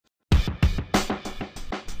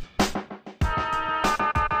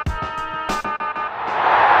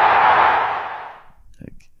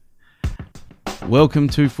Welcome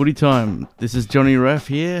to Footy Time. This is Johnny Raff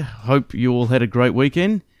here. Hope you all had a great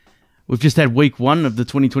weekend. We've just had week 1 of the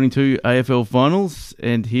 2022 AFL Finals,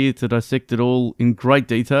 and here to dissect it all in great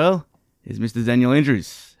detail is Mr. Daniel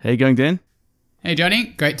Andrews. How you going, Dan? Hey Johnny,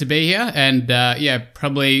 great to be here, and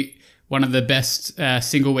probably one of the best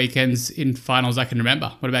single weekends in finals I can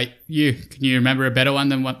remember. What about you? Can you remember a better one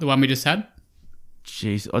than the one we just had?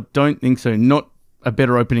 Jeez, I don't think so. Not a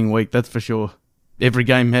better opening week, that's for sure. Every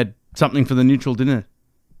game had something for the neutral, didn't it?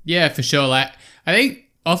 Yeah, for sure. Like, I think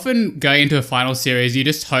often going into a final series, you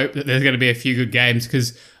just hope that there's going to be a few good games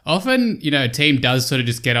because often, a team does sort of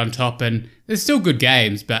just get on top and there's still good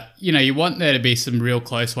games, but, you want there to be some real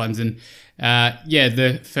close ones. And,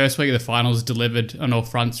 the first week of the finals delivered on all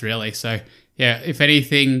fronts, really. So, if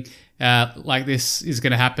anything like this is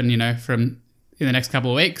going to happen, from in the next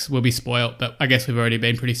couple of weeks, we'll be spoiled. But I guess we've already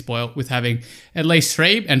been pretty spoiled with having at least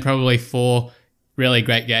 3 and probably 4 really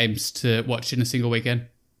great games to watch in a single weekend.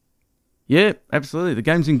 Yeah, absolutely. The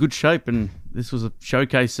game's in good shape, and this was a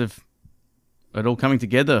showcase of it all coming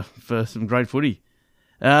together for some great footy.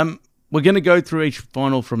 We're going to go through each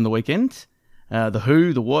final from the weekend. The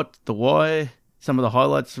who, the what, the why, some of the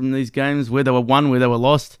highlights from these games, where they were won, where they were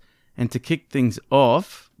lost. And to kick things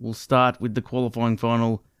off, we'll start with the qualifying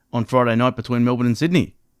final on Friday night between Melbourne and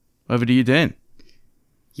Sydney. Over to you, Dan.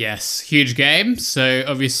 Yes, huge game. So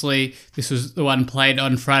obviously this was the one played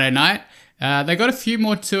on Friday night. They got a few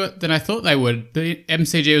more to it than I thought they would. The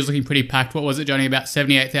MCG was looking pretty packed. What was it, Johnny? About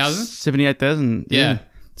 78,000? 78,000, yeah.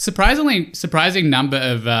 Surprising number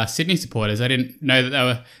of Sydney supporters. I didn't know that there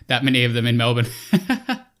were that many of them in Melbourne.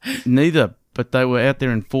 Neither, but they were out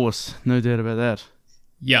there in force. No doubt about that.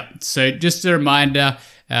 Yeah, so just a reminder,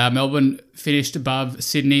 Melbourne finished above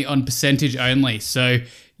Sydney on percentage only. So,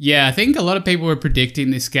 yeah, I think a lot of people were predicting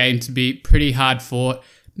this game to be pretty hard fought.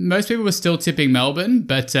 Most people were still tipping Melbourne,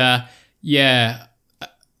 but I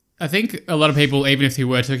think a lot of people, even if they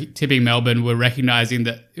were tipping Melbourne, were recognising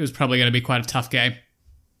that it was probably going to be quite a tough game.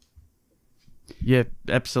 Yeah,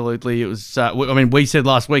 absolutely. It was. We said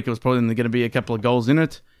last week it was probably going to be a couple of goals in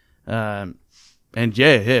it,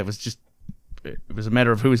 it was just. It was a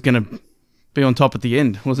matter of who was going to be on top at the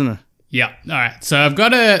end, wasn't it? Yeah. All right. So I've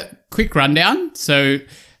got a quick rundown. So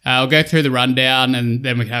I'll go through the rundown and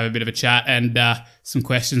then we can have a bit of a chat and some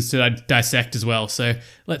questions to dissect as well. So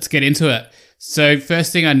let's get into it. So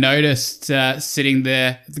first thing I noticed sitting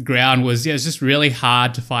there at the ground was it's just really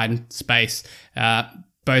hard to find space.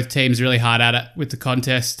 Both teams really hard at it with the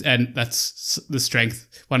contest, and that's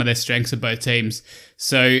one of their strengths of both teams.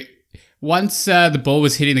 So once the ball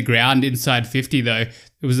was hitting the ground inside 50, though,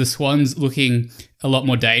 it was the Swans looking a lot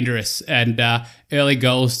more dangerous, and early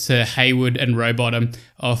goals to Hayward and Rowbottom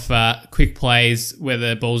off quick plays where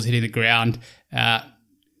the ball was hitting the ground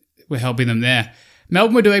were helping them there.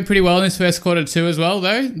 Melbourne were doing pretty well in this first quarter too as well,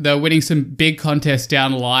 though. They were winning some big contests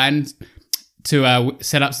down the line to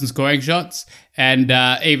set up some scoring shots and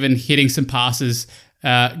even hitting some passes,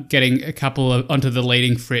 getting a couple onto the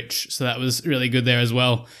leading Fritsch, so that was really good there as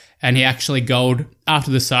well. And he actually goaled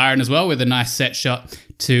after the siren as well with a nice set shot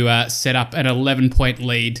to set up an 11-point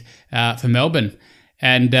lead for Melbourne.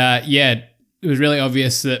 And it was really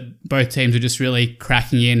obvious that both teams were just really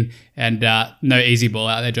cracking in and no easy ball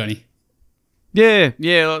out there, Johnny. Yeah,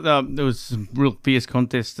 there was some real fierce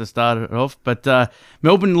contests to start it off, but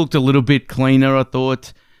Melbourne looked a little bit cleaner, I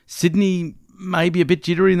thought. Sydney maybe a bit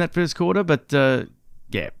jittery in that first quarter, but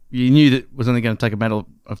you knew that it was only going to take a matter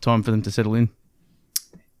of time for them to settle in.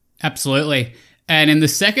 Absolutely. And in the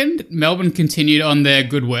second, Melbourne continued on their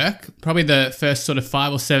good work. Probably the first sort of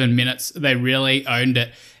 5 or 7 minutes, they really owned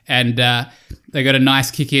it. And they got a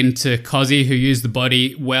nice kick in to Cozzy, who used the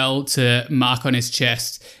body well to mark on his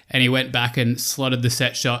chest. And he went back and slotted the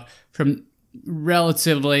set shot from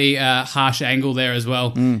relatively harsh angle there as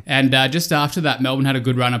well. And just after that, Melbourne had a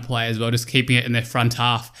good run of play as well, just keeping it in their front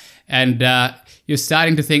half. And you're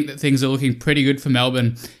starting to think that things are looking pretty good for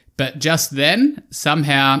Melbourne. But just then,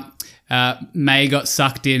 somehow, May got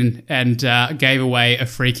sucked in and gave away a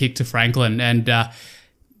free kick to Franklin. And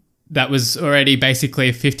that was already basically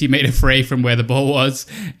a 50-metre free from where the ball was.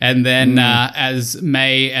 And then as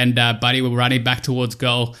May and Buddy were running back towards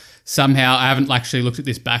goal, somehow, I haven't actually looked at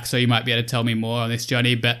this back, so you might be able to tell me more on this,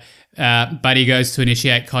 Johnny, but Buddy goes to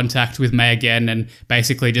initiate contact with May again and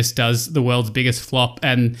basically just does the world's biggest flop,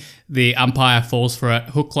 and the umpire falls for it,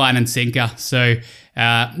 hook, line and sinker. So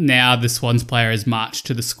now the Swans player is marched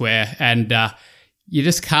to the square, and you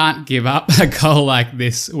just can't give up a goal like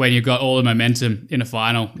this when you've got all the momentum in a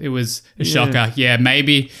final. It was a shocker. Yeah,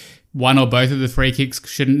 maybe one or both of the free kicks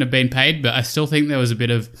shouldn't have been paid, but I still think there was a bit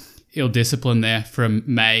of ill discipline there from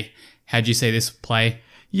May. How'd you see this play?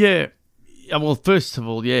 Yeah, Well, first of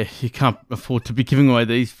all, yeah, you can't afford to be giving away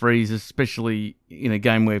these frees, especially in a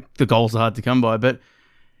game where the goals are hard to come by. But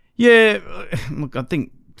yeah, look, I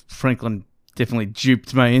think Franklin definitely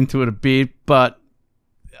duped May into it a bit, but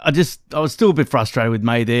I was still a bit frustrated with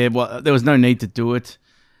May there. Well, there was no need to do it.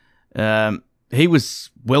 He was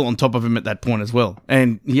well on top of him at that point as well,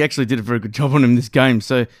 and he actually did a very good job on him this game.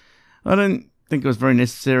 So I don't think it was very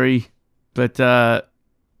necessary. But yeah,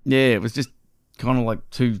 it was just kind of like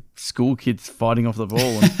two school kids fighting off the ball.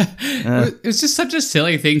 And, it was just such a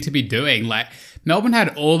silly thing to be doing. Like, Melbourne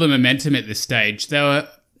had all the momentum at this stage. They were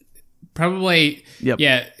probably,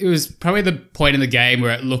 it was probably the point in the game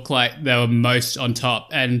where it looked like they were most on top.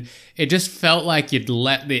 And it just felt like you'd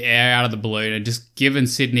let the air out of the balloon and just given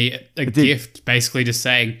Sydney a gift, basically just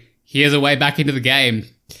saying, here's a way back into the game.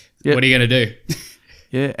 Yep. What are you going to do?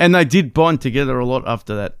 Yeah, and they did bind together a lot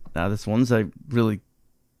after that. The Swans, they really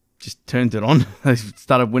just turned it on. They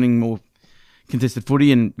started winning more contested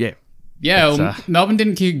footy, and Melbourne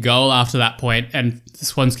didn't kick a goal after that point, and the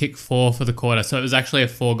Swans kicked 4 for the quarter. So it was actually a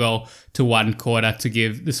 4-goal-to-1 quarter to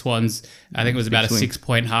give the Swans, I think it was about a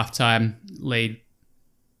 6-point halftime lead.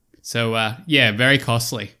 So, very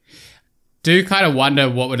costly. Do kind of wonder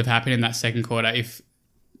what would have happened in that second quarter if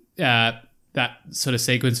that sort of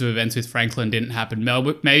sequence of events with Franklin didn't happen.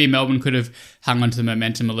 Maybe Melbourne could have hung onto the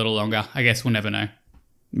momentum a little longer. I guess we'll never know.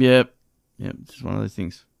 Yep, just one of those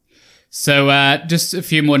things. So just a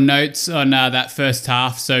few more notes on that first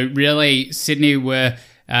half. So really, Sydney were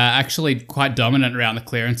actually quite dominant around the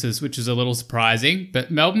clearances, which was a little surprising.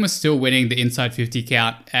 But Melbourne was still winning the inside 50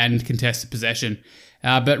 count and contested possession.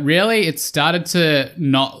 But really, it started to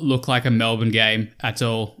not look like a Melbourne game at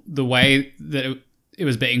all. The way that it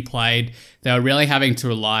was being played, they were really having to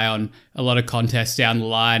rely on a lot of contests down the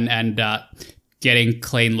line and getting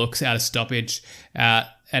clean looks out of stoppage.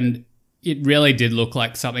 And it really did look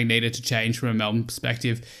like something needed to change from a Melbourne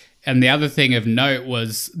perspective. And the other thing of note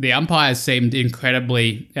was the umpires seemed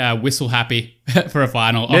incredibly whistle happy for a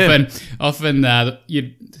final. Yeah. Often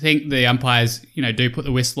you'd think the umpires, do put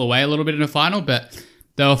the whistle away a little bit in a final, but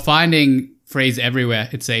they were finding frees everywhere,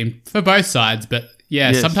 it seemed, for both sides. But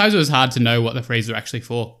sometimes it was hard to know what the frees were actually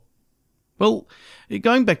for. Well,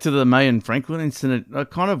 going back to the May and Franklin incident, I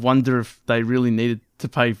kind of wonder if they really needed to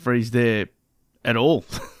pay frees there at all.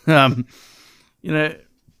 Those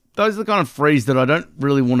are the kind of frees that I don't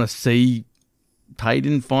really want to see paid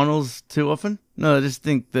in finals too often. No, I just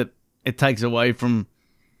think that it takes away from,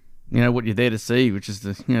 what you're there to see, which is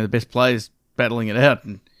the best players battling it out.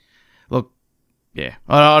 And look,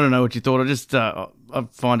 I don't know what you thought. I just I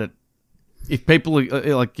find it, if people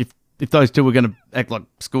like if those two were going to act like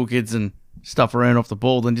school kids and stuff around off the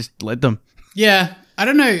ball, then just let them. Yeah, I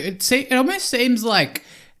don't know. It almost seems like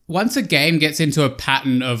once a game gets into a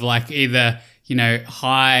pattern of like either,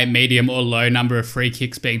 high, medium or low number of free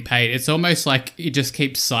kicks being paid, it's almost like it just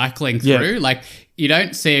keeps cycling through. Like you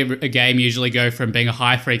don't see a game usually go from being a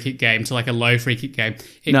high free kick game to like a low free kick game.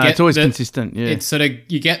 It's always consistent. Yeah. It's sort of,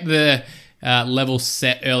 you get the level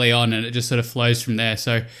set early on and it just sort of flows from there.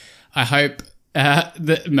 So I hope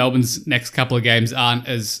that Melbourne's next couple of games aren't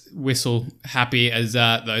as whistle happy as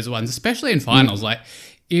those ones, especially in finals. Like,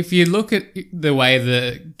 if you look at the way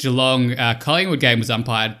the Geelong Collingwood game was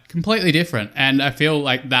umpired, completely different. And I feel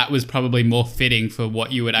like that was probably more fitting for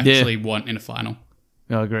what you would actually want in a final.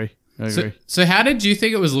 I agree. So how did you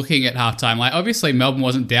think it was looking at halftime? Like, obviously Melbourne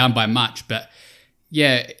wasn't down by much, but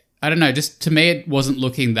I don't know. Just to me, it wasn't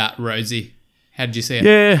looking that rosy. How did you see it?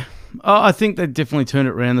 Yeah, I think they definitely turned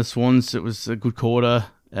it around, the Swans. It was a good quarter.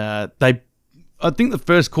 I think the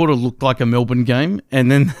first quarter looked like a Melbourne game, and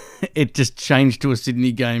then it just changed to a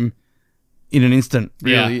Sydney game in an instant,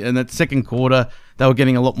 really. Yeah. And that second quarter, they were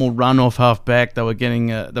getting a lot more run off half back. They were getting,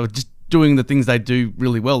 they were just doing the things they do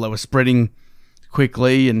really well. They were spreading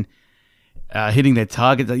quickly and hitting their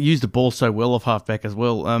targets. They used the ball so well off half back as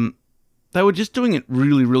well. They were just doing it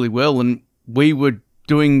really, really well, and we were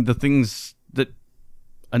doing the things that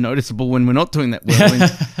are noticeable when we're not doing that well.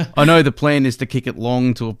 And I know the plan is to kick it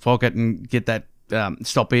long to a pocket and get that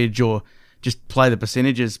stoppage or just play the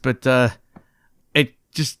percentages, but it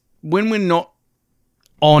just, when we're not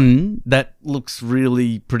on, that looks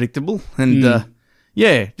really predictable. And I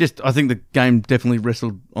think the game definitely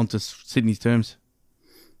wrestled onto Sydney's terms.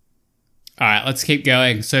 All right, let's keep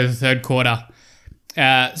going. So the third quarter.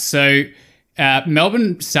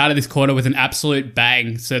 Melbourne started this quarter with an absolute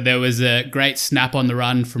bang. So there was a great snap on the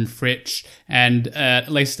run from Fritsch and at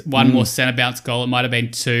least one more centre bounce goal. It might have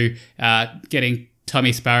been 2, getting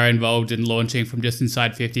Tommy Sparrow involved in launching from just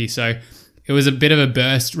inside 50. So it was a bit of a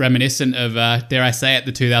burst reminiscent of, dare I say it,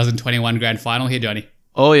 the 2021 grand final here, Johnny.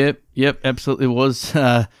 Oh, yep, absolutely was.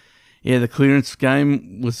 yeah, the clearance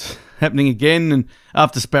game was happening again. And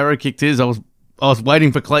after Sparrow kicked his, I was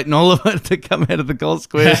waiting for Clayton Oliver to come out of the goal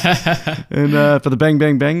square and for the bang,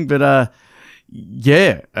 bang, bang. But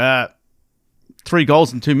yeah, 3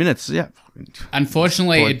 goals in 2 minutes. Yeah.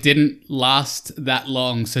 Unfortunately, it didn't last that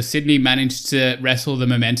long. So Sydney managed to wrestle the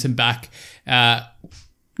momentum back.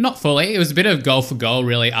 Not fully. It was a bit of goal for goal,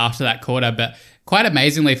 really, after that quarter. But quite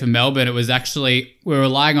amazingly for Melbourne, it was actually, we were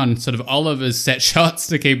relying on sort of Oliver's set shots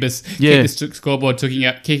to keep the scoreboard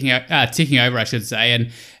ticking over, I should say.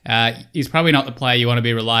 And he's probably not the player you want to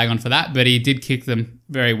be relying on for that, but he did kick them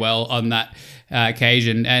very well on that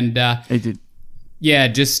occasion. And he did. Yeah,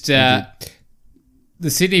 just the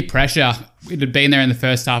Sydney pressure, it had been there in the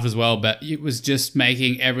first half as well, but it was just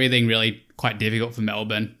making everything really quite difficult for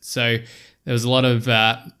Melbourne. So there was a lot of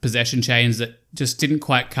possession chains that just didn't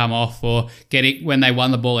quite come off, or when they won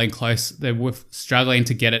the ball in close, they were struggling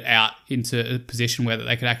to get it out into a position where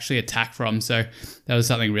they could actually attack from. So that was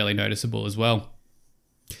something really noticeable as well.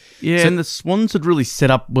 Yeah, and the Swans had really set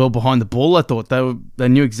up well behind the ball. I thought they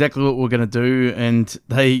knew exactly what we were going to do, and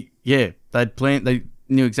they'd planned. They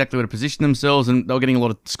knew exactly where to position themselves, and they were getting a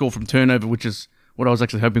lot of score from turnover, which is what I was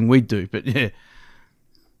actually hoping we'd do. But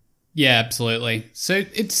yeah, absolutely. So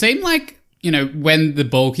it seemed like, when the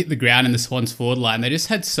ball hit the ground in the Swans forward line, they just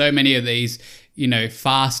had so many of these,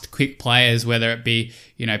 fast, quick players, whether it be,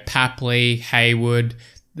 Papley, Hayward.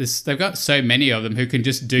 They've got so many of them who can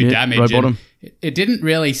just do damage. And it didn't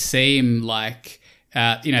really seem like,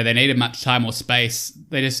 they needed much time or space.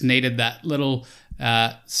 They just needed that little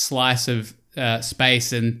slice of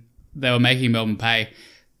space, and they were making Melbourne pay.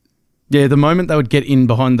 Yeah, the moment they would get in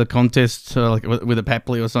behind the contest, like with a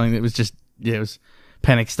Papley or something, it was just, it was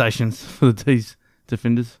panic stations for these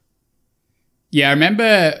defenders. Yeah, I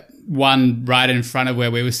remember one right in front of where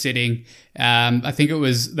we were sitting. I think it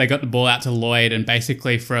was, they got the ball out to Lloyd, and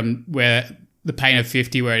basically from where the paint of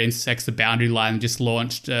 50, where it intersects the boundary line, just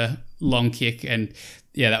launched a long kick. And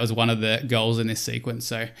yeah, that was one of the goals in this sequence.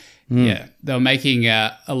 So yeah, they were making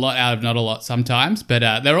a lot out of not a lot sometimes,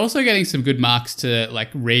 but they're also getting some good marks to like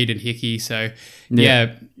Reid and Hickey. So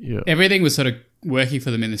yeah, everything was sort of working for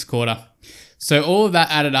them in this quarter. So all of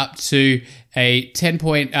that added up to a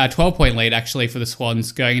 12-point lead actually for the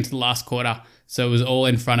Swans going into the last quarter. So it was all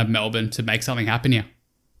in front of Melbourne to make something happen here.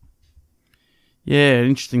 Yeah,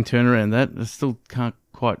 interesting turnaround that. I still can't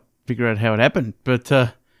quite figure out how it happened, but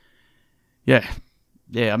I'm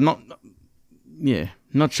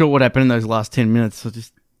not sure what happened in those last 10 minutes. I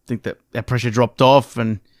just think that our pressure dropped off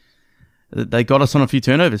and they got us on a few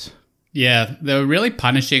turnovers. Yeah, they were really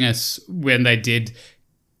punishing us when they did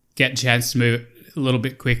get a chance to move a little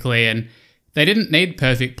bit quickly, and they didn't need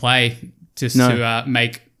perfect play to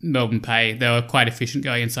make Melbourne pay. They were quite efficient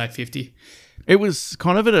going inside 50. It was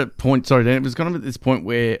kind of at a point, Dan, it was kind of at this point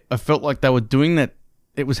where I felt like they were doing that.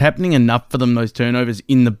 It was happening enough for them, those turnovers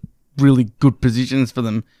in the really good positions for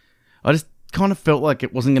them. I just kind of felt like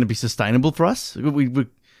it wasn't going to be sustainable for us.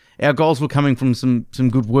 Our goals were coming from some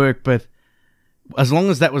good work, but as long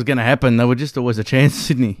as that was going to happen, they were just always a chance,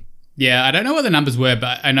 Sydney. Yeah, I don't know what the numbers were,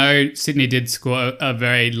 but I know Sydney did score a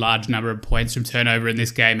very large number of points from turnover in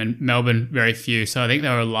this game, and Melbourne very few. So I think they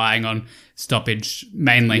were relying on stoppage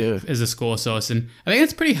mainly as a score source. And I think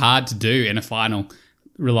it's pretty hard to do in a final,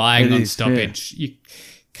 relying on stoppage. Yeah. You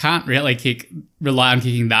can't really rely on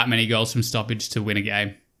kicking that many goals from stoppage to win a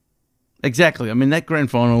game. Exactly. I mean, that grand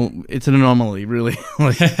final, it's an anomaly, really.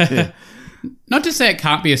 Not to say it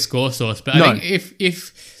can't be a score source, but I think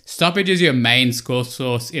if stoppage is your main score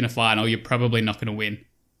source in a final, you're probably not going to win.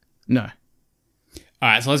 No. All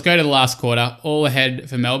right, so let's go to the last quarter. All ahead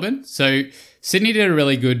for Melbourne. So Sydney did a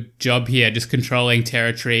really good job here, just controlling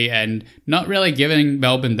territory and not really giving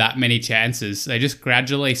Melbourne that many chances. They just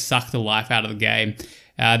gradually sucked the life out of the game.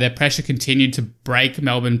 Their pressure continued to break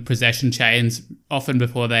Melbourne possession chains, often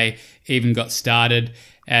before they even got started.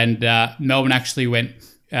 And Melbourne actually went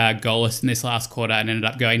goalless in this last quarter and ended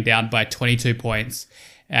up going down by 22 points.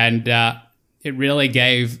 And it really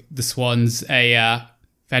gave the Swans a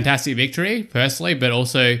fantastic victory, personally, but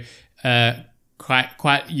also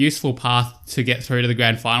quite useful path to get through to the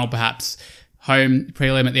grand final, perhaps home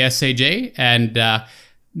prelim at the SCG. And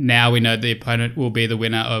now we know the opponent will be the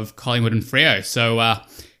winner of Collingwood and Freo. So,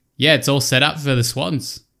 it's all set up for the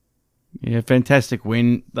Swans. Yeah, fantastic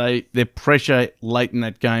win. Their pressure late in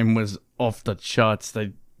that game was off the charts.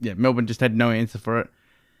 Melbourne just had no answer for it.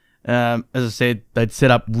 As I said, they'd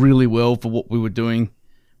set up really well for what we were doing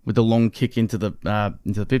with the long kick into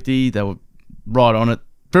the 50. They were right on it.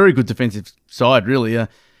 Very good defensive side, really.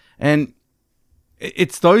 And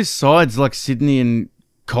it's those sides like Sydney and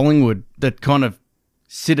Collingwood that kind of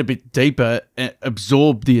sit a bit deeper,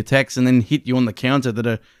 absorb the attacks, and then hit you on the counter.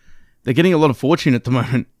 They're getting a lot of fortune at the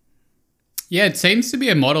moment. Yeah, it seems to be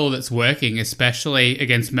a model that's working, especially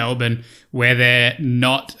against Melbourne, where they're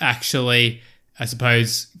not actually, I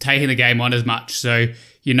suppose, taking the game on as much. So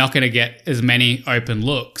you're not going to get as many open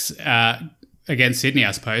looks against Sydney,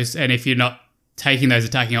 I suppose. And if you're not taking those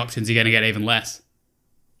attacking options, you're going to get even less.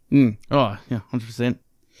 Oh, yeah, 100%.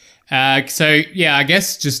 I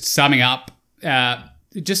guess just summing up,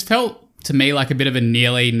 it just felt to me like a bit of a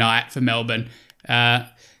nearly night for Melbourne.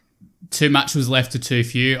 Too much was left to too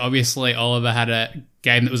few. Obviously, Oliver had a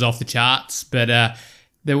game that was off the charts, but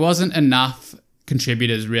there wasn't enough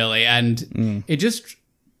contributors really, and it just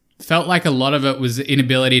felt like a lot of it was the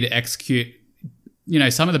inability to execute,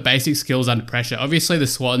 some of the basic skills under pressure. Obviously, the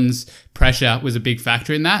Swans' pressure was a big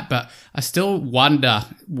factor in that, but I still wonder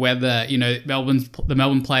whether the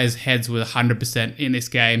Melbourne players' heads were 100% in this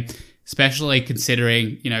game. Especially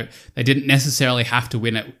considering, they didn't necessarily have to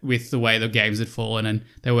win it with the way the games had fallen and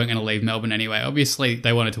they weren't going to leave Melbourne anyway. Obviously,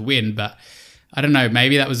 they wanted to win, but I don't know,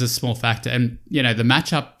 maybe that was a small factor. And, the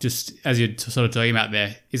matchup, just as you're sort of talking about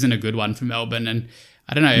there, isn't a good one for Melbourne. And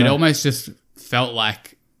I don't know, it almost just felt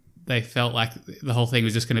like the whole thing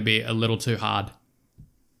was just going to be a little too hard.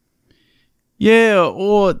 Yeah,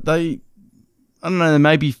 or they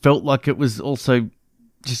maybe felt like it was also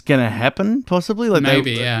just going to happen, possibly. Like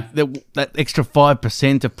that extra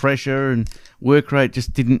 5% of pressure and work rate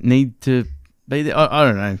just didn't need to be there. I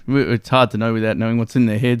don't know. It's hard to know without knowing what's in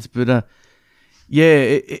their heads. But,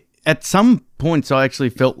 at some points I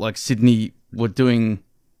actually felt like Sydney were beating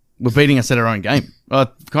us at our own game. I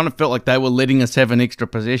kind of felt like they were letting us have an extra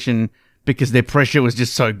possession because their pressure was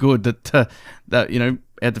just so good that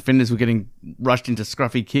our defenders were getting rushed into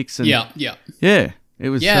scruffy kicks. And Yeah, it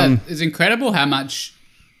was. It's incredible how much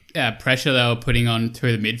pressure they were putting on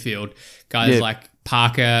through the midfield. Guys like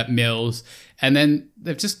Parker, Mills, and then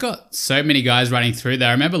they've just got so many guys running through there.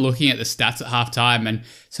 I remember looking at the stats at halftime and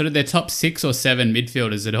sort of their top 6 or 7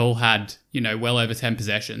 midfielders had all had, well over 10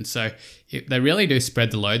 possessions. So they really do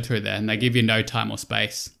spread the load through there and they give you no time or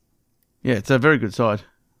space. Yeah, it's a very good side.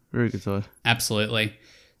 Very good side. Absolutely.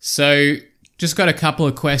 So just got a couple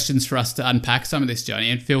of questions for us to unpack some of this, Johnny,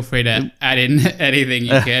 and feel free to add in anything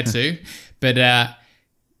you care to. But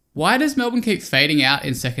why does Melbourne keep fading out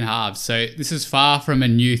in second halves? So this is far from a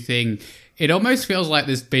new thing. It almost feels like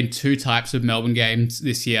there's been 2 types of Melbourne games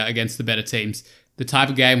this year against the better teams. The type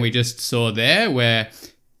of game we just saw there where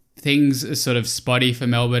things are sort of spotty for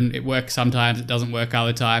Melbourne. It works sometimes, it doesn't work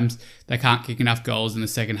other times. They can't kick enough goals in the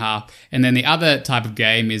second half. And then the other type of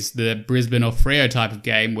game is the Brisbane or Freo type of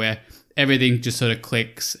game where everything just sort of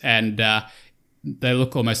clicks and they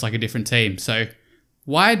look almost like a different team. So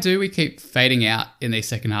why do we keep fading out in these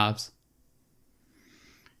second halves?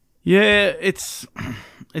 Yeah, it's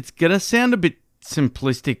going to sound a bit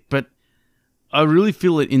simplistic, but I really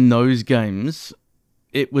feel that in those games,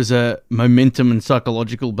 it was a momentum and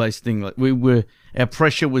psychological based thing. Like our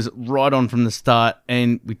pressure was right on from the start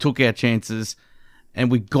and we took our chances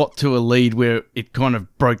and we got to a lead where it kind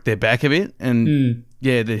of broke their back a bit and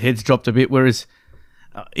their heads dropped a bit. Whereas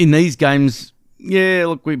in these games,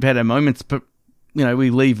 look, we've had our moments, but you'll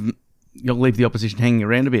leave the opposition hanging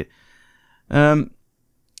around a bit.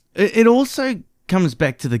 It also comes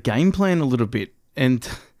back to the game plan a little bit. And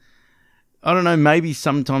I don't know, maybe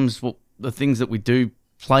sometimes the things that we do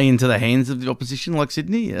play into the hands of the opposition, like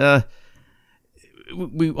Sydney.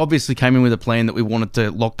 We obviously came in with a plan that we wanted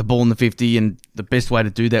to lock the ball in the 50, and the best way to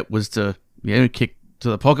do that was to kick to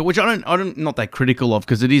the pocket, which I'm not that critical of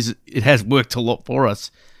because it has worked a lot for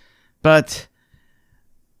us. But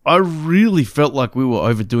I really felt like we were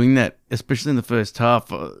overdoing that, especially in the first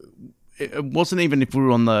half. It wasn't even if we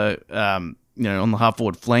were on the on the half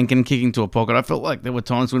forward flank and kicking to a pocket. I felt like there were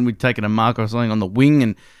times when we'd taken a mark or something on the wing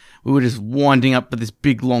and we were just winding up with this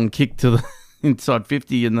big long kick to the inside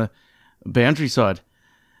 50 in the boundary side.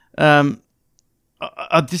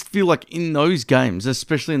 I just feel like in those games,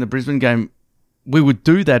 especially in the Brisbane game, we would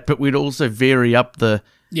do that, but we'd also vary up the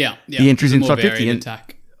entries inside 50. And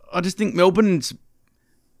attack. I just think Melbourne's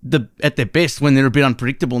at their best when they're a bit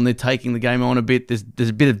unpredictable and they're taking the game on a bit. There's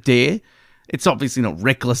a bit of dare. It's obviously not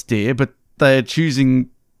reckless dare, but they're choosing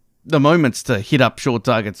the moments to hit up short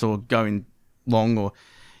targets or go in long or...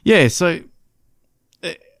 Yeah, so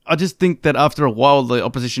I just think that after a while, the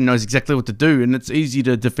opposition knows exactly what to do and it's easy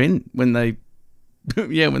to defend when they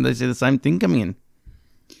when they see the same thing coming in.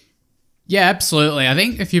 Yeah, absolutely. I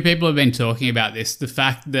think a few people have been talking about this, the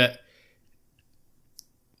fact that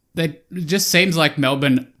it just seems like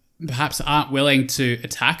Melbourne perhaps aren't willing to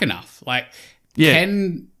attack enough.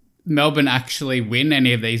 Can Melbourne actually win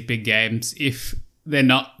any of these big games if they're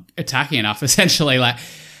not attacking enough, essentially. Like,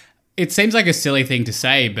 it seems like a silly thing to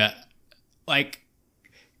say, but like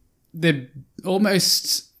they're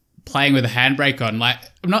almost playing with a handbrake on. Like,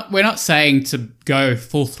 we're not saying to go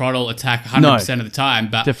full throttle attack 100% of the time,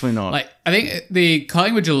 but definitely not. Like, I think the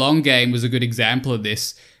Collingwood Geelong game was a good example of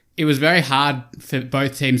this. It was very hard for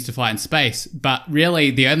both teams to find space, but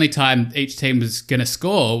really the only time each team was going to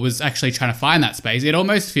score was actually trying to find that space. It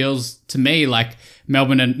almost feels to me like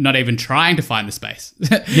Melbourne are not even trying to find the space.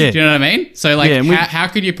 Yeah. Do you know what I mean? So, like, Yeah, how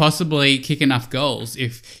could you possibly kick enough goals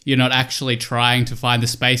if you're not actually trying to find the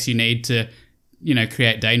space you need to,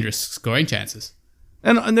 create dangerous scoring chances?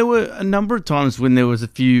 And there were a number of times when there was a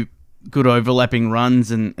few good overlapping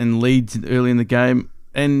runs and leads early in the game.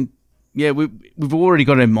 And yeah, we've already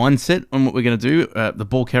got our mindset on what we're going to do. The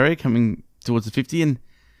ball carrier coming towards the 50. And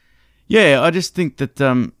yeah, I just think that,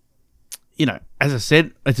 as I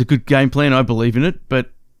said, it's a good game plan. I believe in it.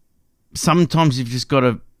 But sometimes you've just got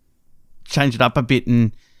to change it up a bit.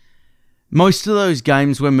 And most of those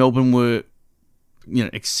games where Melbourne were,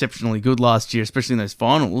 exceptionally good last year, especially in those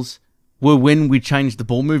finals, were when we changed the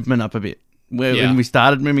ball movement up a bit. When we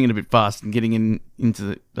started moving it a bit fast and getting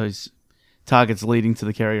into those targets leading to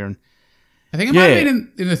the carrier. And I think it might have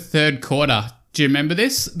been in the third quarter. Do you remember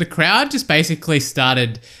this? The crowd just basically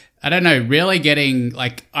started, I don't know, really getting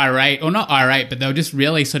like irate, or not irate, but they were just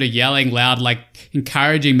really sort of yelling loud, like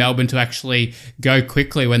encouraging Melbourne to actually go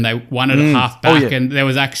quickly when they won it at half back. And there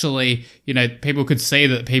was actually, people could see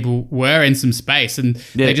that people were in some space and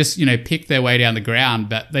they just, picked their way down the ground,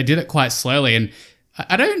 but they did it quite slowly. And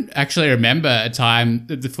I don't actually remember a time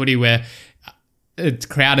at the footy where the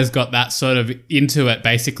crowd has got that sort of into it,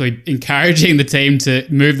 basically encouraging the team to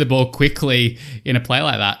move the ball quickly in a play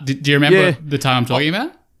like that. Do you remember the time I'm talking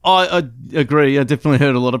about? I agree. I definitely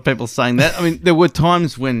heard a lot of people saying that. I mean, there were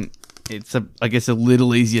times when it's, I guess, a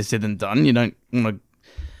little easier said than done. You don't want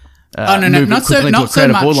to not so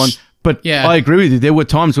much. But I agree with you. There were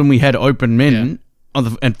times when we had open men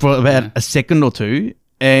and for about a second or two,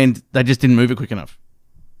 and they just didn't move it quick enough.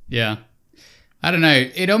 Yeah. I don't know.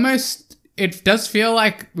 It does feel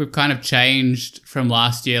like we've kind of changed from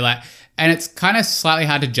last year. And it's kind of slightly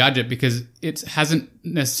hard to judge it because it hasn't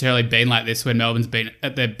necessarily been like this when Melbourne's been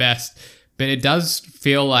at their best. But it does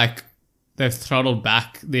feel like they've throttled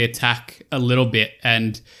back the attack a little bit.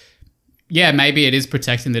 And yeah, maybe it is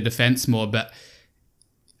protecting the defense more, but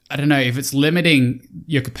I don't know if it's limiting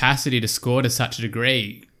your capacity to score to such a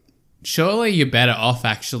degree. Surely you're better off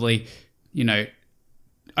actually,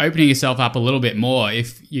 opening yourself up a little bit more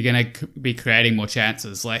if you're going to be creating more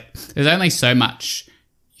chances. Like, there's only so much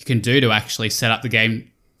you can do to actually set up the game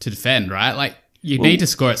to defend, right? Like, you need to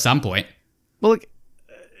score at some point. Well,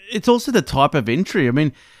 it's also the type of entry. I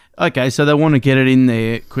mean, okay, so they want to get it in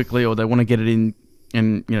there quickly, or they want to get it in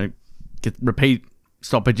and, get repeat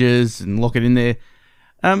stoppages and lock it in there.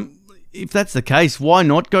 If that's the case, why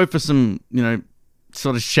not go for some,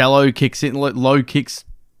 sort of shallow kicks, low kicks,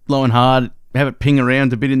 low and hard, have it ping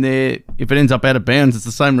around a bit in there. If it ends up out of bounds, it's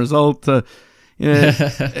the same result.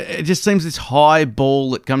 It just seems this high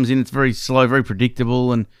ball that comes in, it's very slow, very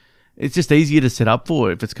predictable, and it's just easier to set up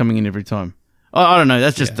for if it's coming in every time. I don't know.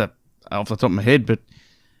 That's just off the top of my head, but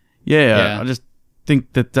I just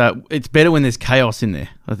think that it's better when there's chaos in there,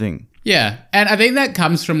 I think. Yeah, and I think that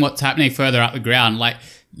comes from what's happening further up the ground. Like,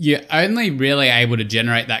 you're only really able to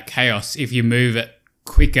generate that chaos if you move it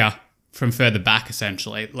quicker from further back,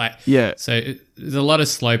 essentially. So there's a lot of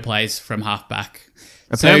slow plays from half back.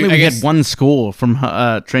 Apparently, we had one score from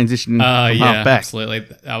transition from half back. Absolutely,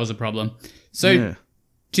 that was a problem. So,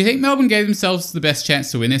 do you think Melbourne gave themselves the best chance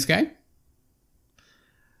to win this game?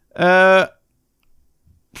 Yeah,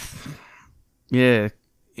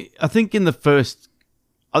 I think in the first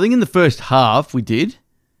half we did,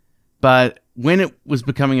 but when it was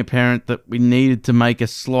becoming apparent that we needed to make a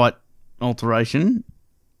slight alteration,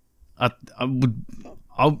 I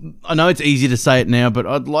know it's easy to say it now, but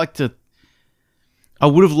I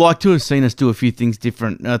would have liked to have seen us do a few things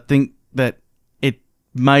different. I think that it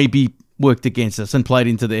maybe worked against us and played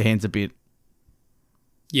into their hands a bit.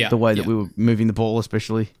 Yeah. The way that we were moving the ball,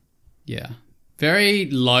 especially. Yeah. Very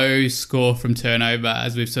low score from turnover,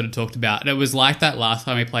 as we've sort of talked about. And it was like that last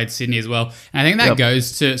time we played Sydney as well. And I think that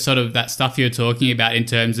goes to sort of that stuff you're talking about in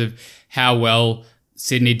terms of how well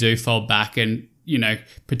Sydney do fold back and,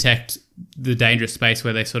 protect the dangerous space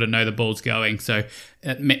where they sort of know the ball's going. So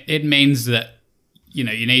it means that, you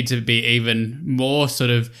need to be even more sort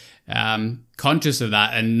of conscious of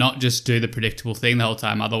that and not just do the predictable thing the whole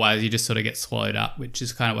time. Otherwise, you just sort of get swallowed up, which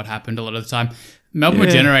is kind of what happened a lot of the time. Melbourne were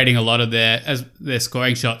Yeah. generating a lot of their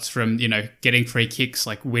scoring shots from, getting free kicks,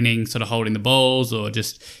 like winning, sort of holding the balls or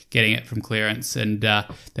just getting it from clearance. And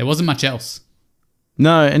there wasn't much else.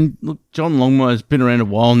 No, and look, John Longmire's been around a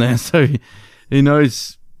while now, so he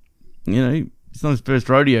knows, it's not his first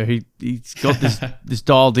rodeo. He's got this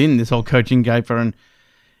dialed in, this whole coaching caper. And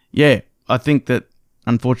yeah, I think that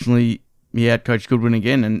unfortunately he outcoached Goodwin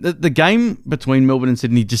again. And the game between Melbourne and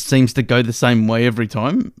Sydney just seems to go the same way every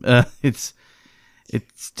time. It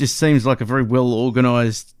just seems like a very well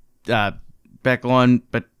organised backline,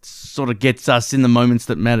 but sort of gets us in the moments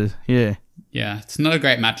that matter. Yeah. Yeah, it's not a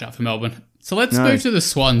great matchup for Melbourne. So let's move to the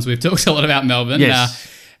Swans. We've talked a lot about Melbourne. Yes.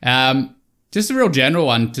 Just a real general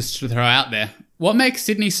one just to throw out there. What makes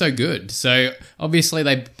Sydney so good? So obviously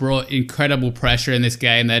they brought incredible pressure in this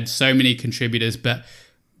game. They had so many contributors, but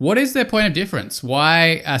what is their point of difference?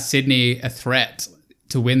 Why are Sydney a threat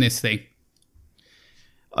to win this thing?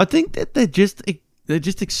 I think that they're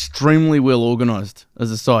just extremely well organised as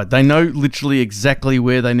a side. They know literally exactly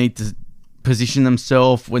where they need to position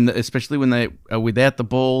themselves especially when they are without the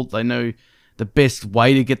ball. They know the best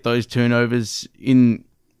way to get those turnovers in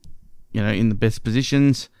the best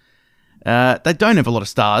positions. They don't have a lot of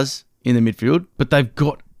stars in the midfield, but they've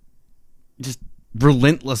got just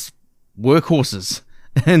relentless workhorses.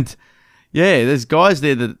 And yeah, there's guys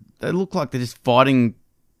there that they look like they're just fighting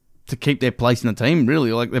to keep their place in the team,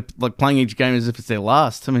 really. Like they're like playing each game as if it's their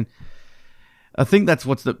last. I mean, I think that's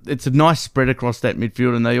it's a nice spread across that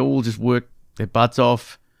midfield, and they all just work their butts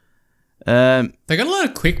off. They got a lot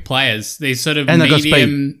of quick players. These sort of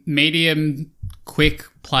And medium, quick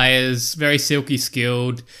players, very silky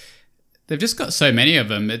skilled. They've just got so many of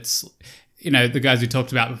them. It's, the guys we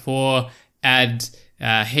talked about before, add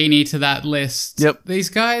Heaney to that list. Yep. These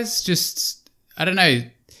guys just, I don't know.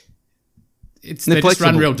 They just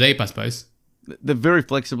flexible. run real deep, I suppose. They're very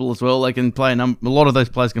flexible as well. They can play a lot of those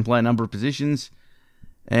players can play a number of positions.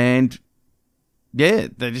 And yeah,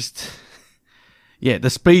 they just... Yeah,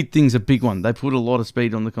 the speed thing's a big one. They put a lot of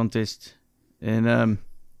speed on the contest. And,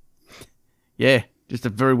 yeah, just a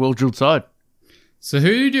very well-drilled side. So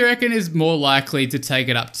who do you reckon is more likely to take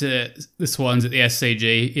it up to the Swans at the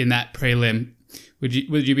SCG in that prelim? Would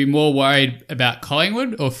you be more worried about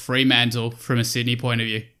Collingwood or Fremantle from a Sydney point of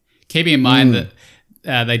view? Keeping in mind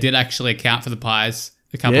that they did actually account for the Pies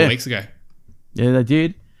a couple of weeks ago. Yeah, they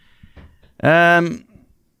did.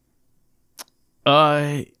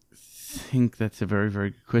 I think that's a very, very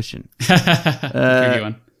good question. Tricky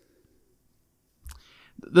one.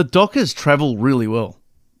 The Dockers travel really well.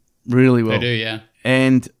 Really well. They do, yeah.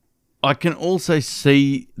 And I can also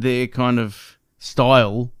see their kind of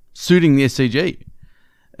style suiting the SCG.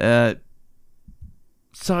 But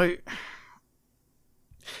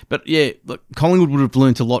yeah, look, Collingwood would have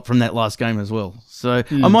learnt a lot from that last game as well. So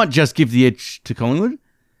I might just give the edge to Collingwood.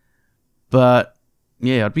 But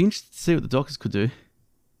yeah, I'd be interested to see what the Dockers could do.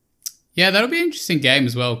 Yeah, that'll be an interesting game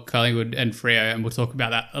as well, Collingwood and Freo, and we'll talk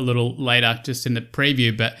about that a little later just in the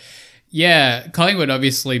preview. But yeah, Collingwood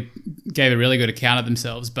obviously gave a really good account of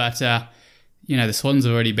themselves, but the Swans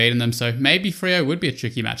have already beaten them, so maybe Freo would be a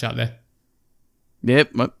tricky match up there.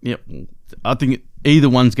 Yep. I think either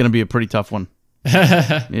one's going to be a pretty tough one.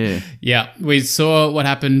 Yeah, we saw what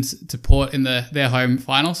happened to Port in their home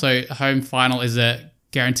final. So home final is a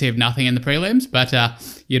guarantee of nothing in the prelims, but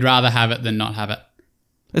you'd rather have it than not have it.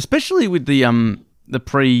 Especially with the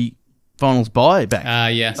pre-finals bye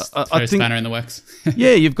back. Yes, I think spanner in the works.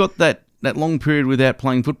 yeah, you've got that long period without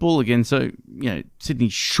playing football again. So Sydney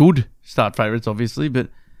should start favourites, obviously, but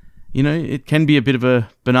it can be a bit of a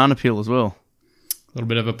banana peel as well. A little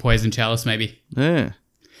bit of a poison chalice, maybe. Yeah.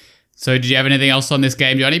 So did you have anything else on this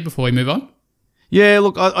game, Johnny, before we move on? Yeah,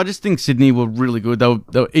 look, I just think Sydney were really good. They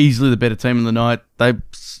were easily the better team of the night.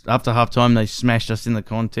 After halftime, they smashed us in the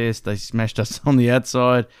contest. They smashed us on the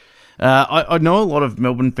outside. I know a lot of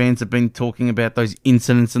Melbourne fans have been talking about those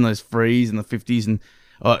incidents and those frees in the 50s and,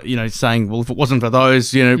 saying, well, if it wasn't for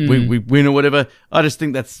those, we win or whatever. I just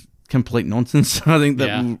think that's complete nonsense. I think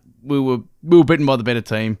that we were beaten by the better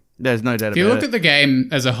team. There's no doubt about it. If you look at the game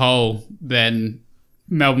as a whole, then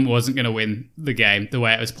Melbourne wasn't going to win the game the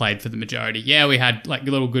way it was played for the majority. Yeah, we had like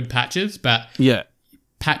little good patches, but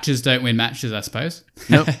patches don't win matches, I suppose.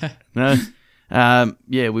 Nope. No.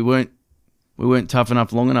 We weren't tough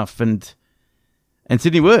enough long enough, and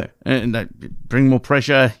Sydney were, and they bring more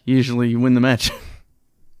pressure. Usually, you win the match.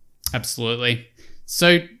 Absolutely.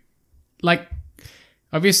 So,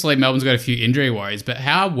 obviously, Melbourne's got a few injury worries, but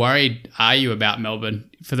how worried are you about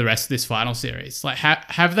Melbourne for the rest of this final series? Like,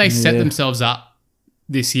 have they set themselves up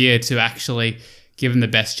this year to actually give them the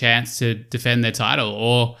best chance to defend their title,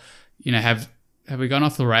 or have have we gone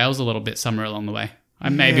off the rails a little bit somewhere along the way?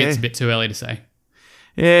 Maybe it's a bit too early to say.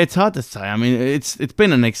 Yeah, it's hard to say. I mean, it's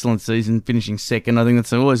been an excellent season, finishing second. I think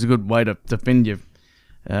that's always a good way to defend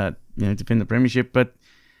defend the premiership. But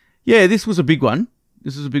yeah, this was a big one.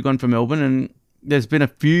 This was a big one for Melbourne, and there's been a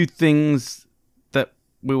few things that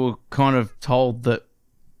we were kind of told that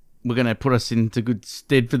were going to put us into good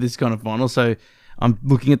stead for this kind of final. So I'm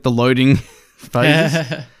looking at the loading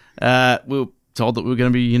phases. We were told that we were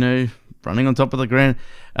going to be, running on top of the ground.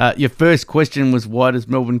 Your first question was, why does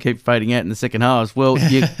Melbourne keep fading out in the second half? Well,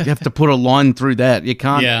 you have to put a line through that. You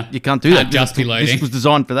can't do that. Just be loading. This was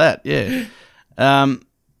designed for that. Yeah.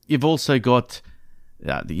 You've also got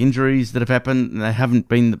the injuries that have happened, and they haven't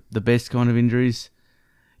been the best kind of injuries.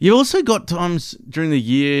 You've also got times during the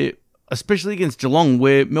year, especially against Geelong,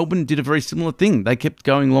 where Melbourne did a very similar thing. They kept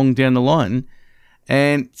going long down the line,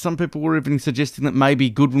 and some people were even suggesting that maybe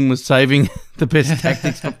Goodwin was saving the best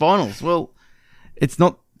tactics for finals. Well, it's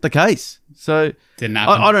not the case. So didn't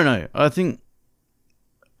happen. I don't know. I think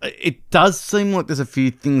it does seem like there's a few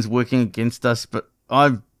things working against us, but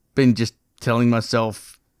I've been just telling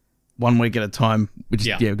myself 1 week at a time.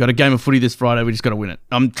 We've got a game of footy this Friday. We just got to win it.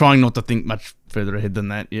 I'm trying not to think much further ahead than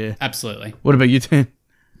that. Yeah, absolutely. What about you, Tim?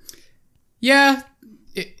 Yeah,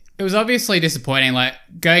 it was obviously disappointing. Like,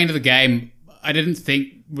 going into the game, I didn't think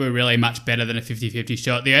we were really much better than a 50-50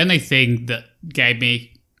 shot. The only thing that gave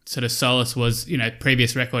me sort of solace was,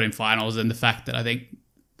 previous record in finals, and the fact that I think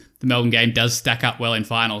the Melbourne game does stack up well in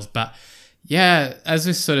finals. But yeah, as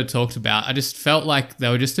we sort of talked about, I just felt like they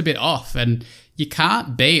were just a bit off, and you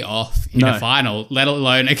can't be off in a final, let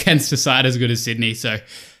alone against a side as good as Sydney. So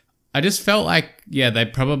I just felt like, they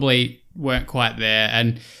probably weren't quite there.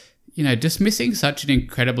 And, just missing such an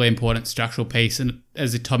incredibly important structural piece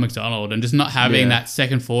as Tom McDonald, and just not having that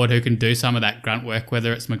second forward who can do some of that grunt work,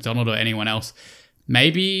 whether it's McDonald or anyone else.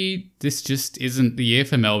 Maybe this just isn't the year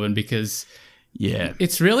for Melbourne, because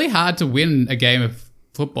it's really hard to win a game of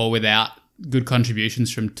football without good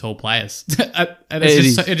contributions from tall players.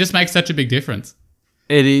 It just makes such a big difference.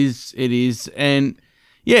 It is. And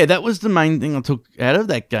yeah, that was the main thing I took out of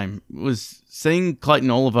that game, was seeing Clayton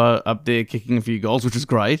Oliver up there kicking a few goals, which was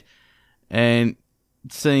great, and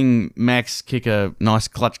seeing Max kick a nice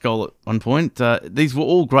clutch goal at one point. These were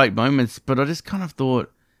all great moments, but I just kind of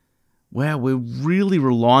thought, wow, we're really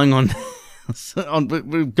relying on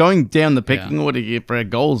we're going down the pecking order here for our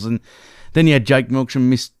goals. And then you had Jake Milksham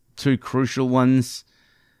miss 2 crucial ones.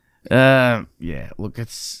 Look, I'm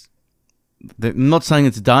not saying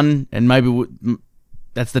it's done, and maybe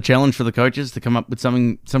that's the challenge for the coaches, to come up with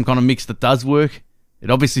some kind of mix that does work. It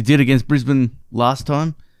obviously did against Brisbane last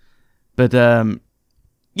time. But, there's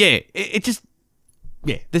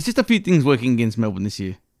just a few things working against Melbourne this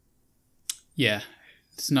year. Yeah,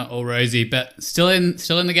 it's not all rosy, but still in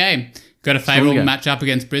the game. Got a favourable matchup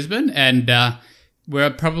against Brisbane, and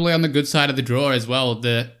we're probably on the good side of the draw as well.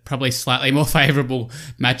 The probably slightly more favourable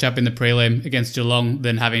matchup in the prelim against Geelong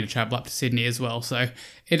than having to travel up to Sydney as well. So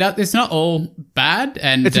it's not all bad.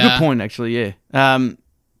 And it's a good point, actually, yeah.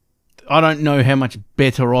 I don't know how much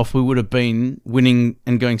better off we would have been winning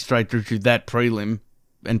and going straight through to that prelim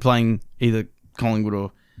and playing either Collingwood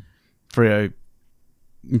or Freo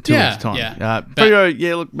in 2 weeks' time.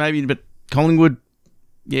 Freo, look, maybe, but Collingwood,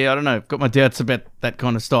 I don't know. I've got my doubts about that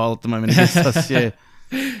kind of style at the moment against us,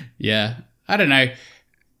 Yeah, I don't know.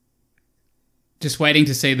 Just waiting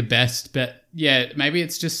to see the best, but maybe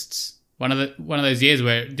it's just one of those years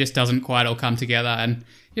where it just doesn't quite all come together, and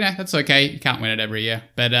that's okay. You can't win it every year,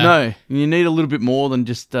 but no, you need a little bit more than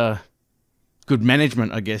just good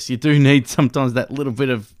management, I guess. You do need sometimes that little bit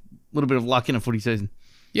of luck in a footy season.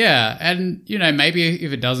 Yeah, and maybe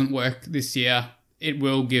if it doesn't work this year, it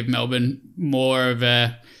will give Melbourne more of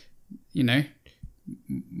a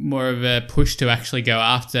push to actually go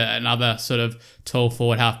after another sort of tall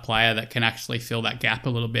forward half player that can actually fill that gap a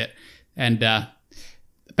little bit, and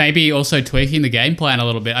maybe also tweaking the game plan a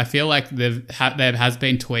little bit. I feel like there has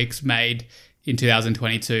been tweaks made in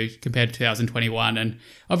 2022 compared to 2021, and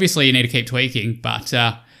obviously you need to keep tweaking, but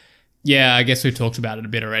I guess we've talked about it a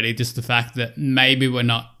bit already, just the fact that maybe we're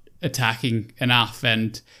not attacking enough.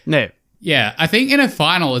 And I think in a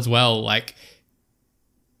final as well, like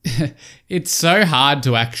it's so hard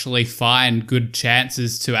to actually find good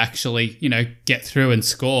chances to actually, get through and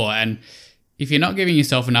score. And if you're not giving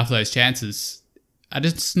yourself enough of those chances, I'm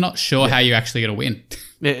just not sure how you're actually going to win.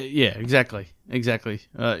 Yeah, exactly.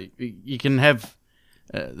 You can have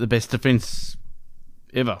the best defense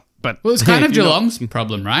ever, but it's kind of Geelong's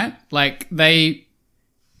problem, right? Like, they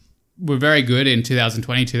were very good in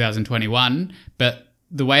 2020, 2021, but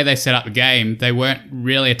the way they set up the game, they weren't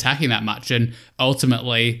really attacking that much, and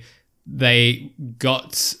ultimately they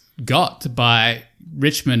got by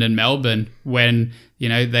Richmond and Melbourne when,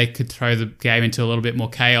 they could throw the game into a little bit more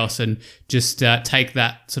chaos and just take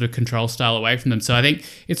that sort of control style away from them. So I think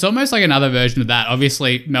it's almost like another version of that.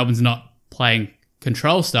 Obviously, Melbourne's not playing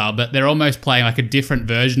control style, but they're almost playing like a different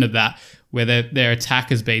version of that where their attack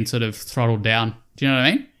has been sort of throttled down. Do you know what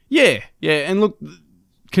I mean? Yeah. And look,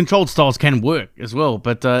 controlled styles can work as well,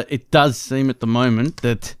 but it does seem at the moment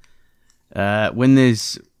that when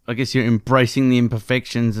there's, I guess, you're embracing the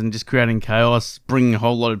imperfections and just creating chaos, bringing a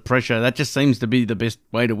whole lot of pressure, that just seems to be the best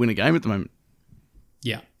way to win a game at the moment.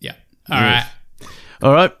 Yeah.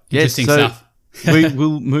 All right. Interesting stuff. We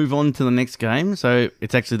will move on to the next game. So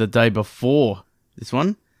it's actually the day before this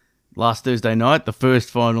one. Last Thursday night, the first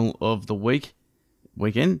final of the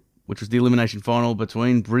weekend, which was the elimination final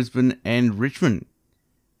between Brisbane and Richmond.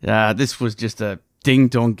 This was just a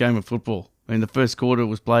ding-dong game of football. I mean, the first quarter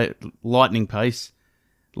was played lightning pace.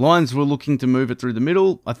 Lions were looking to move it through the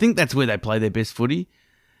middle. I think that's where they play their best footy.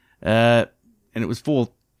 And it was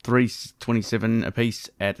 4-3-27 apiece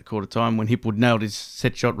at the quarter time when Hipwood nailed his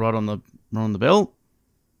set shot right on the bell.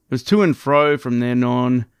 It was to and fro from then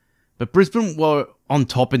on. But Brisbane were on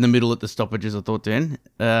top in the middle at the stoppages, I thought, Dan.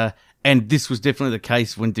 And this was definitely the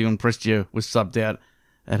case when Dion Prestia was subbed out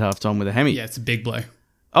at halftime with a hammy. Yeah, it's a big blow.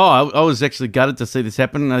 Oh, I was actually gutted to see this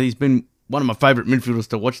happen. He's been one of my favourite midfielders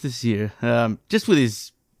to watch this year. Just with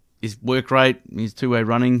his work rate, his two-way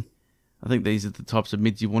running. I think these are the types of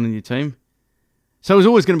mids you want in your team. So it was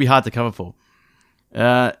always going to be hard to cover for.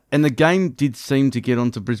 And the game did seem to get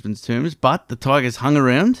onto Brisbane's terms, but the Tigers hung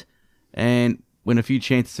around, and when a few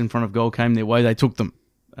chances in front of goal came their way, they took them.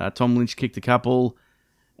 Tom Lynch kicked a couple,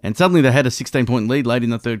 and suddenly they had a 16-point lead late in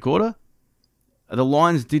the third quarter. The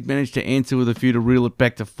Lions did manage to answer with a few to reel it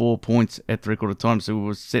back to 4 points at three-quarter time, so we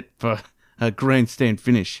were set for a grandstand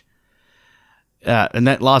finish. And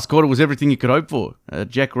that last quarter was everything you could hope for.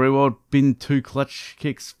 Jack Rewald binned 2 clutch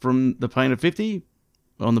kicks from the paint of 50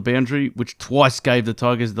 on the boundary, which twice gave the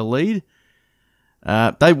Tigers the lead.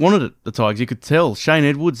 They wanted it, the Tigers. You could tell. Shane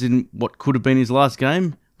Edwards, in what could have been his last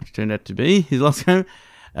game, which turned out to be his last game,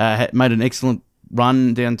 made an excellent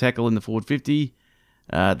run down tackle in the forward 50.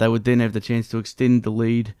 They would then have the chance to extend the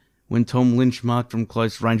lead when Tom Lynch marked from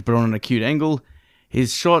close range but on an acute angle.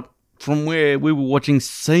 His shot from where we were watching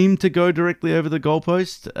seemed to go directly over the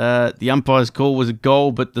goalpost. The umpire's call was a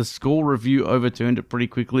goal, but the score review overturned it pretty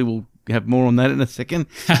quickly. We'll have more on that in a second.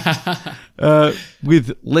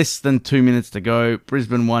 With less than 2 minutes to go,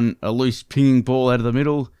 Brisbane won a loose pinging ball out of the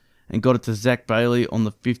middle and got it to Zach Bailey on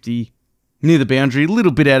the 50, near the boundary, a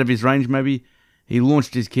little bit out of his range maybe. He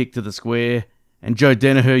launched his kick to the square, and Joe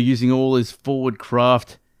Danaher, using all his forward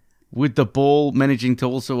craft with the ball, managing to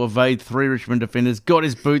also evade 3 Richmond defenders, got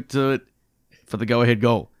his boot to it for the go-ahead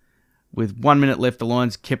goal. With 1 minute left, the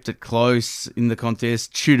Lions kept it close in the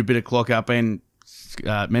contest, chewed a bit of clock up, and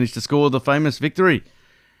managed to score the famous victory.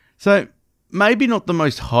 So, maybe not the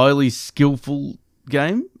most highly skillful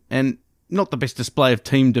game, and not the best display of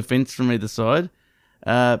team defence from either side,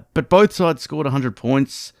 but both sides scored 100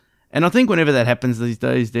 points, and I think whenever that happens these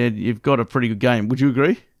days, Dad, you've got a pretty good game. Would you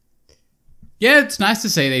agree? Yeah, it's nice to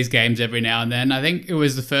see these games every now and then. I think it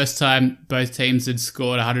was the first time both teams had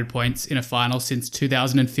scored 100 points in a final since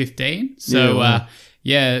 2015. So,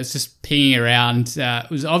 it's just pinging around. It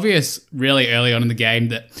was obvious really early on in the game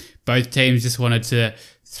that both teams just wanted to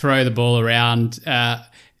throw the ball around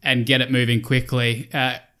and get it moving quickly.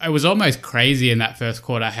 It was almost crazy in that first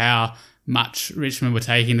quarter how much Richmond were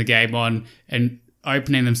taking the game on and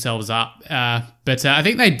opening themselves up. But I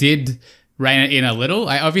think they did rein it in a little.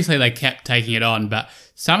 Obviously, they kept taking it on, but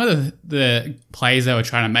some of the plays they were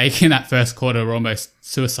trying to make in that first quarter were almost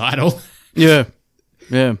suicidal. Yeah.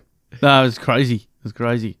 No, it was crazy. So,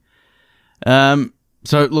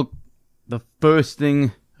 look, the first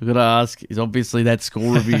thing I've got to ask is obviously that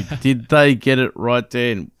score review. Did they get it right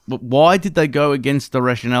there? Why did they go against the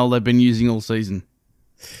rationale they've been using all season?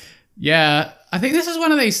 Yeah, I think this is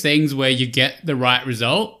one of these things where you get the right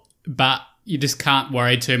result, but you just can't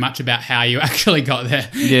worry too much about how you actually got there.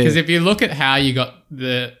 Because if you look at how you got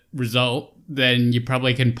the result, then you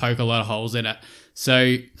probably can poke a lot of holes in it.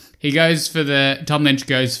 So Tom Lynch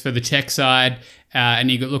goes for the check side, and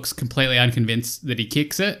he looks completely unconvinced that he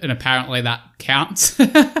kicks it, and apparently that counts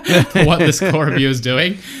for what the score review is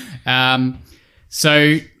doing.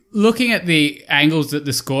 So looking at the angles that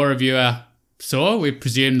the score reviewer saw, we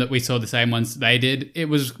presume that we saw the same ones they did. It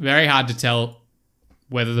was very hard to tell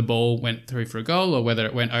whether the ball went through for a goal or whether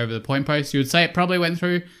it went over the point post. You would say it probably went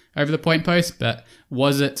through over the point post, but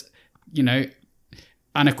was it,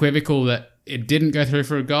 unequivocal that it didn't go through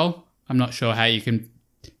for a goal? I'm not sure how you can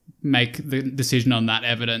make the decision on that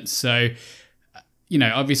evidence. So,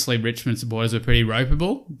 obviously Richmond supporters were pretty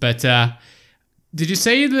ropeable, but did you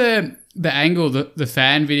see the angle, the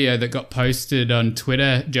fan video that got posted on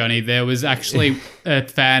Twitter, Johnny? There was actually a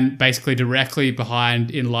fan basically directly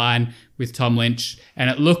behind in line with Tom Lynch, and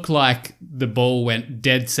it looked like the ball went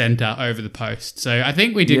dead center over the post. So I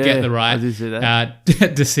think we did get the right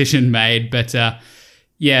decision made, but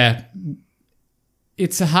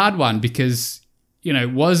it's a hard one because,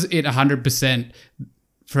 was it 100%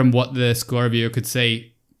 from what the score reviewer could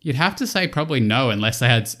see? You'd have to say probably no, unless they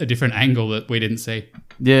had a different angle that we didn't see.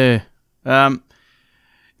 Yeah. I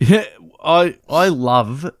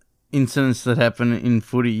love incidents that happen in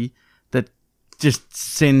footy that just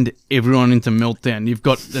send everyone into meltdown. You've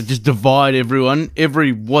got that just divide everyone.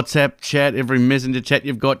 Every WhatsApp chat, every messenger chat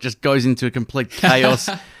you've got just goes into a complete chaos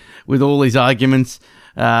with all these arguments.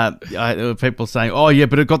 There were people saying, "Oh yeah,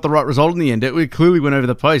 but it got the right result in the end. It clearly went over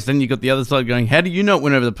the post." Then you got the other side going, "How do you know it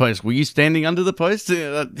went over the post? Were you standing under the post?"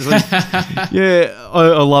 I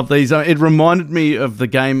love these. It reminded me of the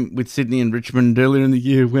game with Sydney and Richmond earlier in the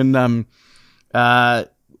year when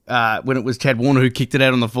it was Chad Warner who kicked it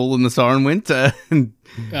out on the full and the siren went.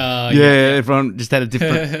 Everyone just had a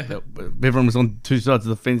different. Everyone was on two sides of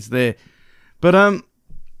the fence there, but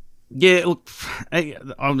yeah, look,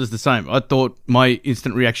 I was the same. I thought my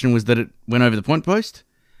instant reaction was that it went over the point post.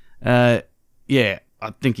 I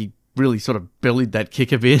think he really sort of bellied that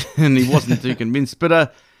kick a bit and he wasn't too convinced.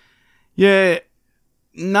 But,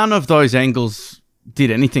 none of those angles did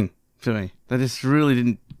anything for me. They just really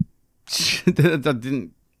didn't...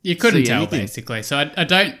 You couldn't tell, anything. basically. So I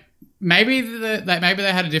don't... Maybe they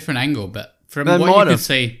had a different angle, but from what you could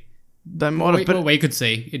see... They might have. What we could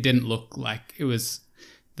see, it didn't look like it was...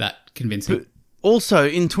 that convincing. But also,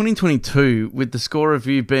 in 2022, with the score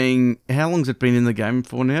review being... How long's it been in the game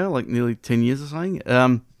for now? Like nearly 10 years or something?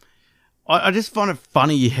 I just find it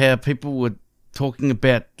funny how people were talking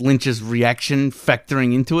about Lynch's reaction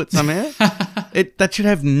factoring into it somehow. That should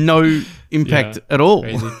have no impact at all.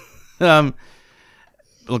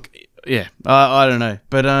 Look, I don't know.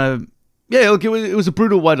 But, look, it was a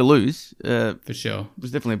brutal way to lose. For sure. It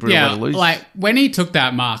was definitely a brutal way to lose. Like, when he took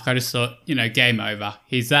that mark, I just thought, game over.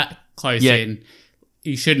 He's that close in.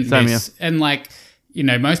 He shouldn't miss. Here. And,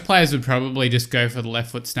 most players would probably just go for the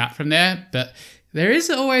left foot snap from there. But there is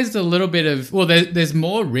always a little bit of... Well, there's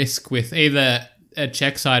more risk with either a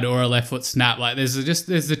check side or a left foot snap. Like, there's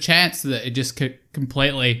a chance that it just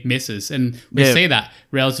completely misses. And we see that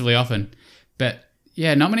relatively often. But,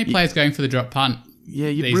 not many players going for the drop punt. Yeah,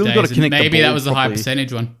 you've really got to connect the ball maybe that was a high properly.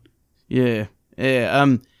 percentage one. Yeah.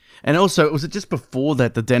 And also, was it just before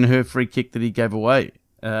that, the Danaher free kick that he gave away?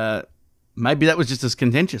 Maybe that was just as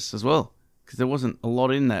contentious as well, because there wasn't a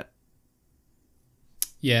lot in that.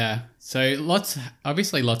 Yeah. So lots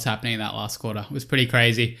happening in that last quarter. It was pretty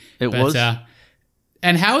crazy. It was.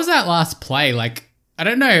 And how was that last play? Like, I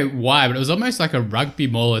don't know why, but it was almost like a rugby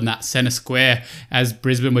maul in that centre square as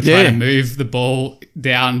Brisbane were trying to move the ball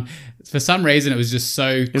down. For some reason, it was just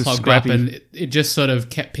so clogged up, and it just sort of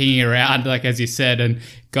kept pinging around, like as you said, and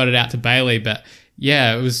got it out to Bailey. But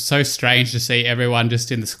yeah, it was so strange to see everyone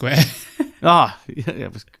just in the square.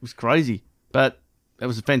 It was crazy. But that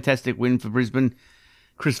was a fantastic win for Brisbane.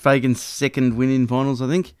 Chris Fagan's second win in finals, I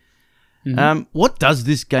think. Mm-hmm. What does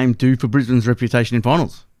this game do for Brisbane's reputation in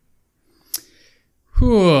finals?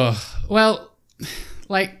 Well,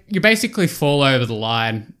 you basically fall over the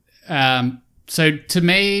line. So to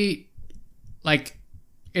me,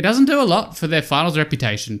 it doesn't do a lot for their finals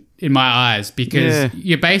reputation in my eyes, because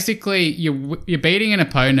you're basically you're beating an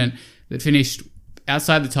opponent that finished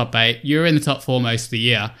outside the top 8. You're in the top 4 most of the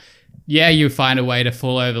year. Yeah, you find a way to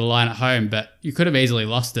fall over the line at home, but you could have easily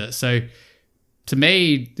lost it. So to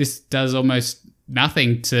me, this does almost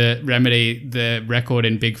nothing to remedy the record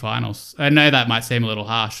in big finals. I know that might seem a little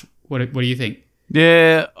harsh. What do you think?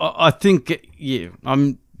 Yeah, I think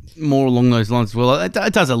I'm more along those lines as well. It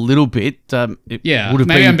does a little bit. It would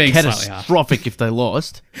have been catastrophic if they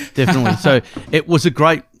lost, definitely. So it was a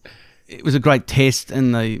great test,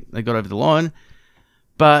 and they got over the line.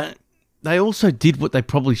 But they also did what they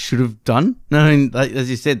probably should have done. I mean, as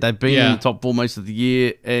you said, they've been in the top 4 most of the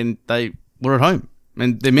year, and they were at home,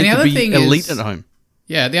 and they're meant to be elite at home.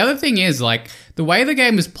 Yeah, the other thing is, the way the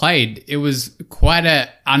game was played, it was quite a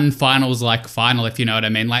unfinals-like final, if you know what I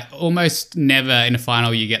mean. Almost never in a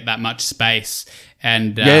final you get that much space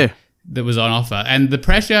and that was on offer. And the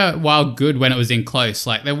pressure, while good when it was in close,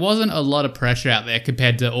 there wasn't a lot of pressure out there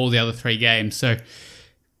compared to all the other 3 games. So,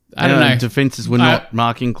 I don't know. Defences were not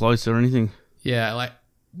marking close or anything. Yeah,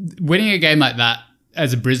 winning a game like that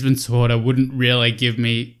as a Brisbane supporter wouldn't really give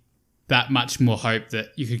me that much more hope that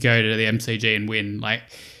you could go to the MCG and win. Like,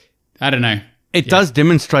 I don't know. It does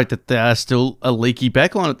demonstrate that they are still a leaky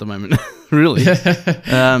backline at the moment, really.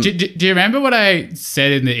 Do you remember what I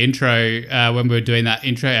said in the intro when we were doing that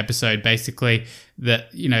intro episode? Basically,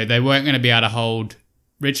 that they weren't going to be able to hold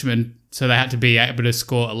Richmond, so they had to be able to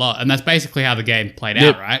score a lot, and that's basically how the game played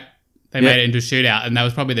out, right? They made it into a shootout, and that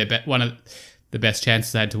was probably one of the best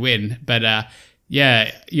chances they had to win. But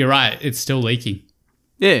yeah, you're right; it's still leaking.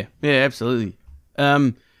 Yeah, absolutely.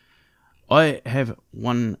 I have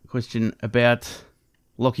one question about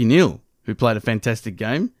Lachie Neale, who played a fantastic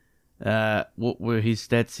game. What were his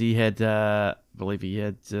stats? He had, I believe he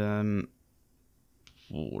had 39.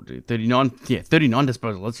 Yeah, 39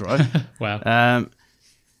 disposal. That's right. Wow.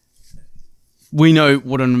 We know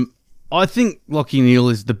I think Lachie Neale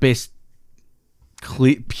is the best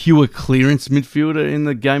pure clearance midfielder in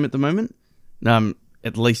the game at the moment.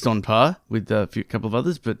 At least on par with a couple of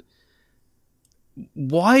others, but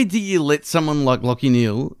why do you let someone like Lachie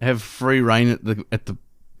Neale have free reign at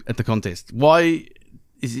the contest? Why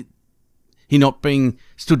is he not being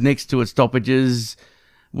stood next to at stoppages?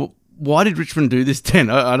 Why did Richmond do this then?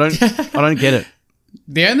 I don't get it.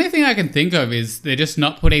 The only thing I can think of is they're just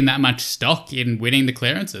not putting that much stock in winning the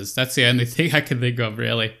clearances. That's the only thing I can think of,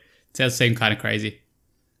 really. It does seem kind of crazy.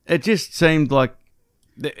 It just seemed like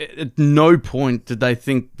at no point did they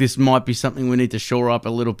think this might be something we need to shore up a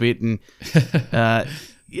little bit. And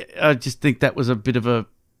I just think that was a bit of it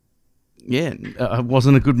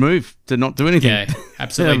wasn't a good move to not do anything. Yeah,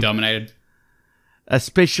 absolutely dominated.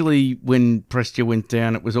 Especially when Prestia went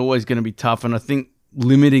down, it was always going to be tough. And I think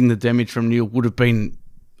limiting the damage from Neale would have been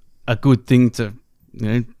a good thing to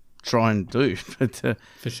try and do. But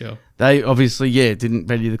for sure. They obviously, didn't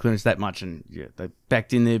value the clearance that much. And they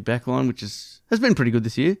backed in their backline, which has been pretty good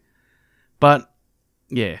this year. But,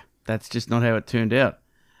 that's just not how it turned out.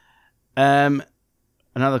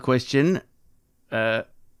 Another question.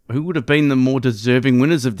 Who would have been the more deserving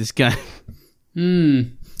winners of this game?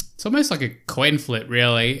 It's almost like a coin flip,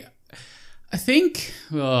 really. I think,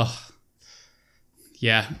 well,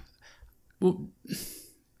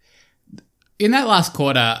 in that last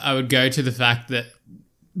quarter, I would go to the fact that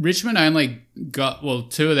Richmond only got,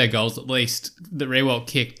 two of their goals at least that Riewoldt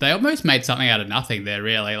kicked. They almost made something out of nothing there,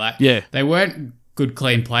 really. They weren't good,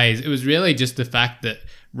 clean plays. It was really just the fact that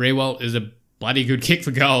Riewoldt is a bloody good kick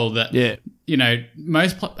for goal that,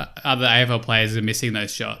 most other AFL players are missing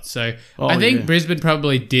those shots. So I think Brisbane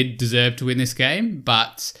probably did deserve to win this game,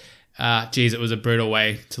 but, it was a brutal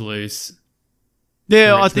way to lose.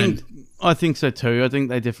 Yeah, I think so too. I think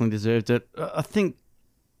they definitely deserved it. I think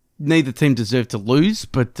neither team deserved to lose,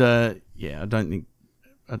 but I don't think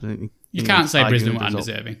you can't say Brisbane were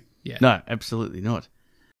undeserving. Yeah. No, absolutely not.